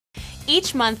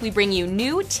Each month we bring you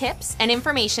new tips and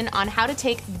information on how to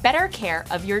take better care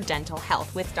of your dental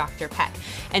health with Dr. Peck.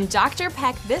 And Dr.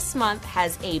 Peck this month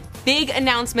has a big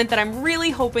announcement that I'm really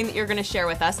hoping that you're going to share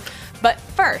with us. But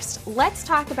first, let's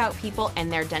talk about people and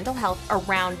their dental health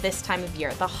around this time of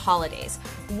year, the holidays.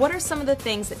 What are some of the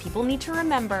things that people need to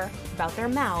remember about their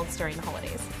mouths during the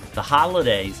holidays? The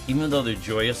holidays, even though they're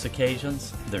joyous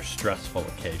occasions, they're stressful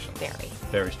occasions.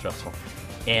 Very stressful.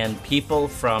 And people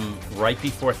from right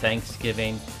before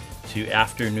Thanksgiving to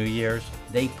after New Year's,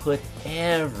 they put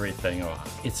everything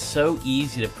off. It's so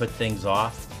easy to put things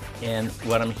off. And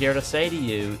what I'm here to say to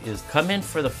you is come in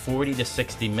for the 40 to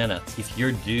 60 minutes if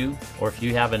you're due or if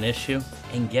you have an issue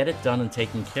and get it done and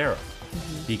taken care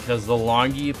of. Because the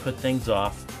longer you put things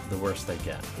off, the worse they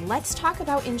get. Let's talk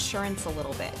about insurance a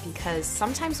little bit, because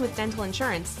sometimes with dental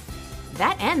insurance,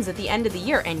 that ends at the end of the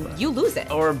year and you lose it.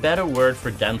 Or a better word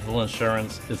for dental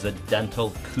insurance is a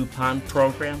dental coupon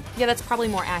program. Yeah, that's probably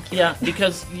more accurate. Yeah,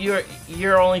 because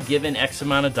you're only given X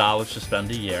amount of dollars to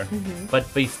spend a year,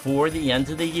 but before the end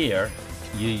of the year,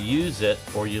 you use it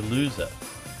or you lose it.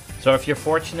 So if you're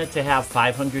fortunate to have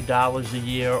 $500 a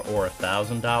year or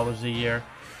 $1,000 a year,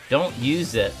 don't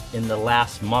use it in the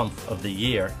last month of the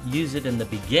year. Use it in the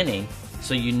beginning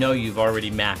so you know you've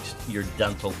already maxed your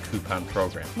dental coupon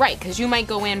program. Right, because you might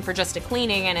go in for just a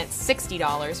cleaning and it's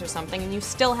 $60 or something and you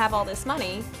still have all this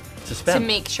money to spend to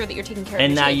make sure that you're taking care of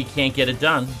and your now teeth. you can't get it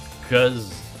done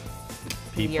because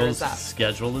people's Year's up.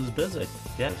 schedule is busy.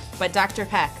 Yes. But Dr.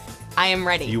 Peck, I am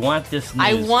ready. You want this news?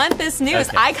 I want this news.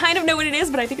 Okay. I kind of know what it is,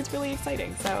 but I think it's really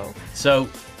exciting. So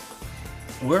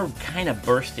we're kind of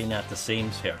bursting at the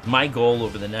seams here. My goal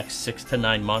over the next 6 to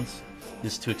 9 months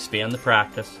is to expand the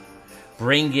practice,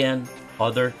 bring in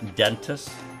other dentists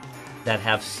that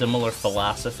have similar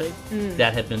philosophy,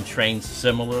 that have been trained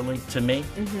similarly to me,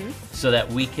 so that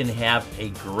we can have a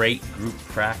great group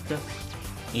practice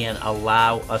and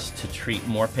allow us to treat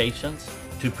more patients,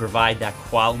 to provide that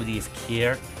quality of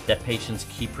care that patients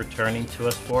keep returning to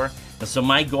us for. And so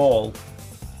my goal,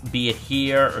 be it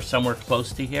here or somewhere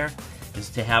close to here, is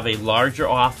to have a larger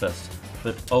office,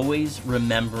 but always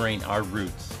remembering our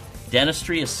roots.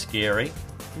 Dentistry is scary.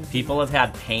 People have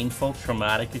had painful,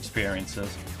 traumatic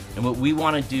experiences, and what we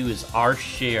want to do is our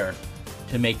share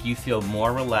to make you feel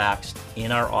more relaxed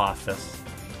in our office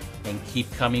and keep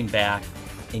coming back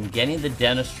and getting the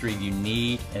dentistry you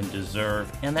need and deserve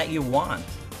and that you want.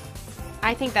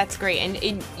 I think that's great.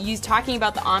 And you talking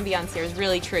about the ambiance here is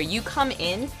really true. You come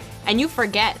in and you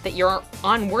forget that you're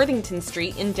on Worthington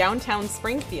Street in downtown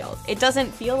Springfield. It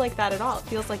doesn't feel like that at all. It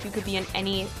feels like you could be in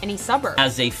any suburb.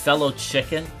 As a fellow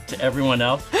chicken to everyone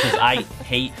else, because I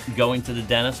hate going to the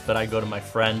dentist, but I go to my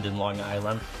friend in Long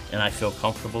Island and I feel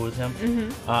comfortable with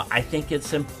him. I think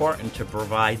it's important to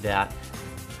provide that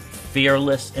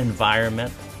fearless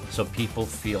environment so people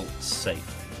feel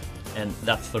safe. And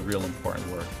that's the real important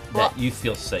word, that you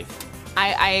feel safe.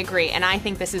 I agree, and I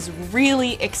think this is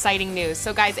really exciting news.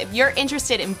 So guys, if you're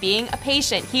interested in being a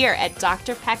patient here at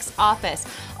Dr. Peck's office,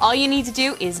 all you need to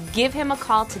do is give him a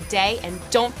call today, and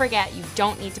don't forget, you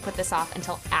don't need to put this off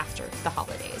until after the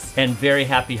holidays. And very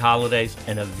happy holidays,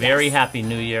 and a very happy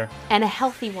New Year. And a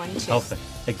healthy one, too. Healthy,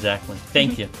 exactly.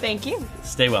 Thank you. Thank you.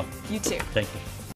 Stay well. You too. Thank you.